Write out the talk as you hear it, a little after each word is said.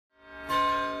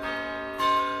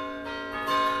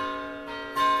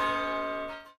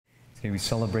Today we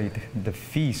celebrate the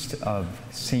feast of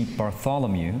Saint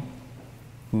Bartholomew,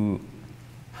 who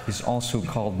is also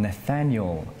called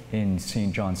Nathaniel in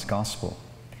St. John's Gospel.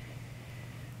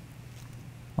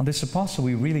 On this apostle,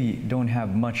 we really don't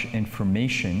have much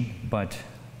information, but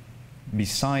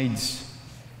besides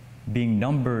being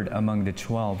numbered among the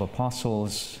 12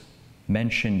 apostles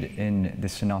mentioned in the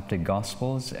Synoptic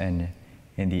Gospels and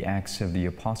in the Acts of the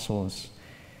Apostles,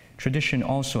 tradition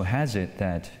also has it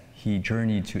that he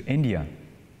journeyed to India,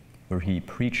 where he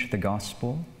preached the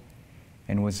gospel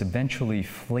and was eventually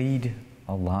flayed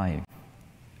alive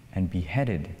and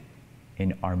beheaded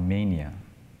in Armenia.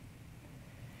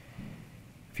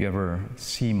 If you ever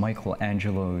see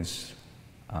Michelangelo's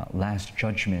Last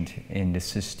Judgment in the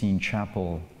Sistine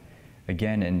Chapel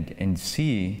again and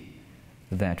see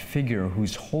that figure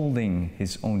who's holding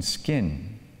his own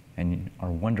skin and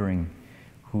are wondering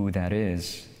who that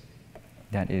is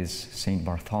Saint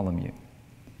Bartholomew.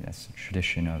 That's the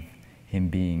tradition of him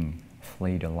being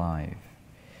flayed alive.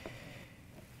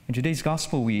 In today's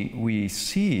gospel, we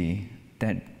see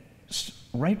that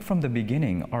right from the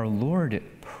beginning, our Lord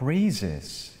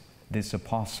praises this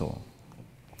apostle.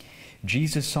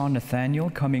 Jesus saw Nathaniel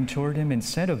coming toward him and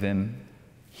said of him,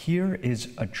 "Here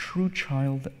is a true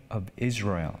child of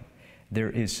Israel. There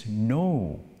is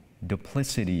no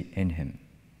duplicity in him."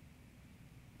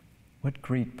 What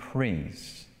great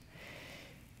praise.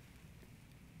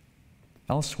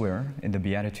 Elsewhere in the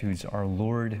Beatitudes, our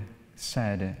Lord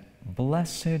said,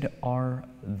 "Blessed are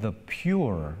the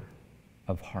pure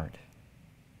of heart."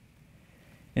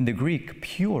 In the Greek,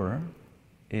 pure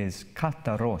is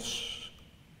kataros,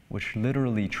 which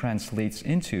literally translates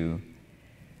into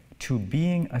to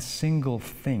being a single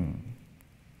thing,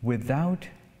 without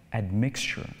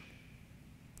admixture,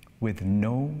 with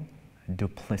no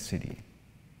duplicity.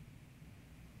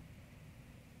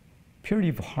 Purity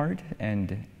of heart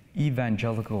and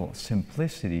evangelical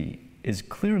simplicity is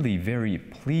clearly very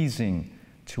pleasing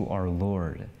to our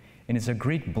Lord, and is a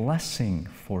great blessing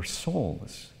for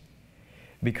souls,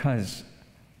 because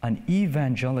an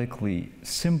evangelically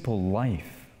simple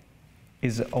life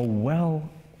is a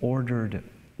well-ordered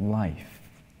life.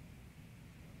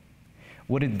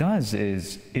 What it does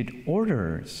is it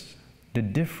orders the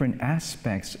different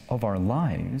aspects of our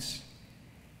lives,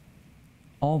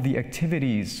 all the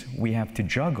activities we have to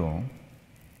juggle,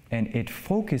 and it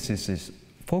focuses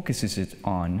it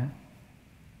on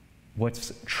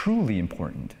what's truly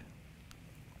important,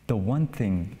 the one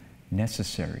thing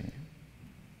necessary.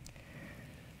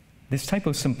 This type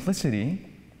of simplicity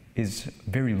is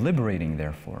very liberating,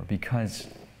 therefore, because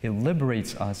it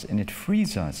liberates us and it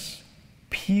frees us,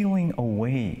 peeling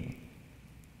away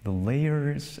the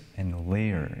layers and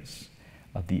layers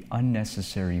of the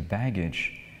unnecessary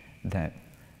baggage that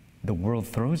the world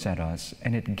throws at us,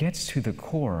 and it gets to the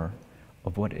core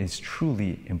of what is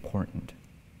truly important.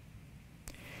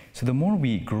 So the more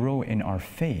we grow in our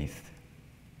faith,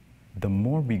 the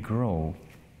more we grow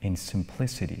in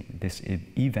simplicity, this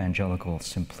evangelical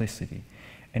simplicity.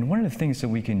 And one of the things that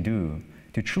we can do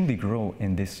to truly grow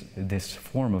in this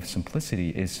form of simplicity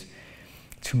is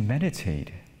to meditate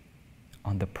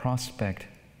on the prospect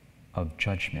of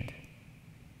judgment.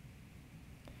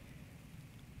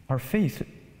 Our faith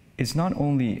is not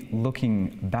only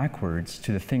looking backwards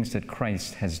to the things that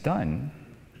Christ has done,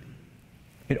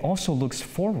 it also looks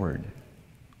forward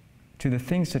to the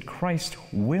things that Christ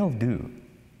will do.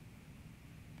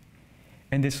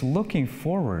 And this looking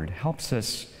forward helps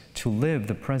us to live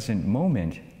the present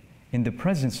moment in the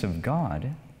presence of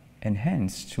God, and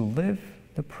hence to live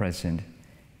the present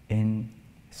in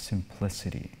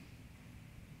simplicity,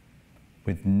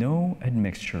 with no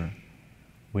admixture,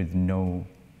 with no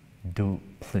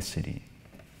duplicity.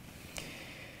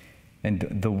 And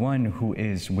the one who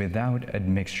is without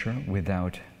admixture,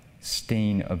 without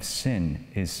stain of sin,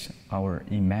 is our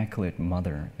Immaculate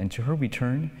Mother. And to her we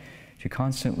turn to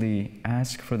constantly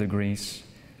ask for the grace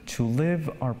to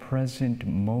live our present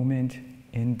moment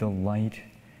in the light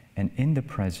and in the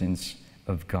presence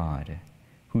of God,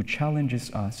 who challenges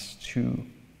us to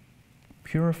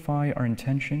purify our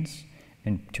intentions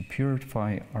and to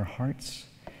purify our hearts,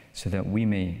 so that we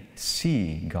may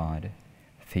see God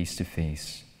face to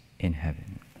face in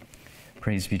heaven.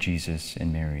 Praise be Jesus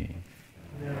and Mary.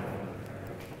 Amen.